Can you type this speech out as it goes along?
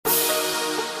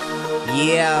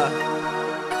Yeah.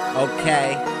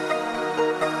 Okay.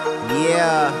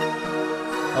 Yeah.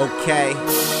 Okay.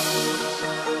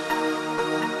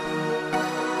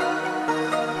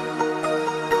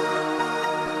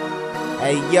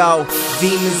 Hey yo,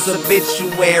 Demon's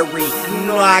obituary. You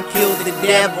know I killed the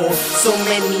devil. So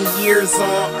many years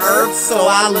on earth, so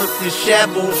I look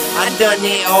disheveled. I done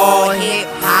it all, hip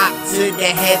hop to the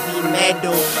heavy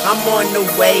metal. I'm on the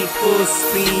way, full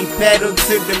speed, pedal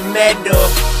to the metal.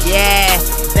 Yeah,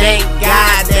 thank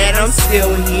God that I'm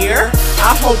still here.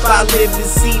 I hope I live to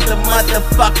see the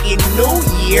motherfucking new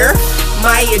year.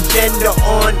 My agenda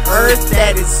on earth,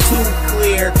 that is too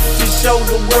clear, to show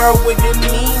the world what it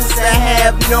means to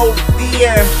have no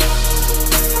fear.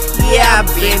 Yeah,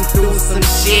 I've been through some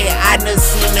shit. I done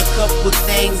seen a couple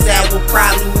things that will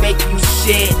probably make you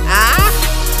shit.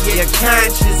 Your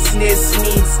consciousness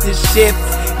needs to shift.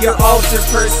 Your altered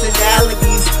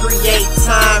personalities create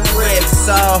time rifts.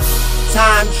 So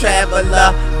time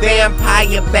traveler,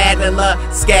 vampire battler,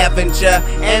 scavenger,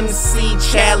 MC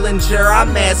challenger, I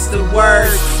master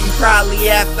words. You probably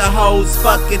after hoes,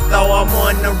 fuck it though, I'm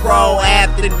on the roll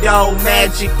after dough.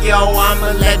 Magic yo,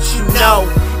 I'ma let you know.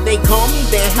 They call me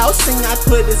Van Helsing, I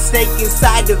put a stake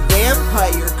inside a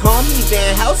vampire. Call me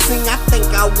Van Helsing, I think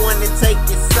I wanna take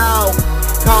your soul.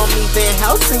 Call me Van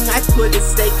Helsing, I put a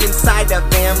stake inside a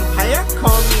vampire.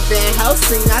 Call me Van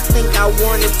Helsing, I think I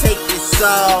wanna take your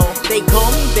soul. They call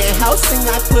me Van Helsing,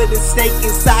 I put a stake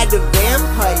inside a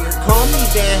vampire. Call me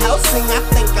Van Helsing, I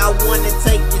think I wanna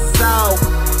take your soul.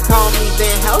 Call me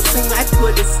Van Helsing, I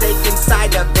put a stake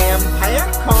inside a vampire.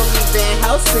 Call me Van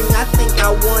Helsing, I think I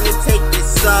wanna take your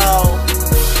soul.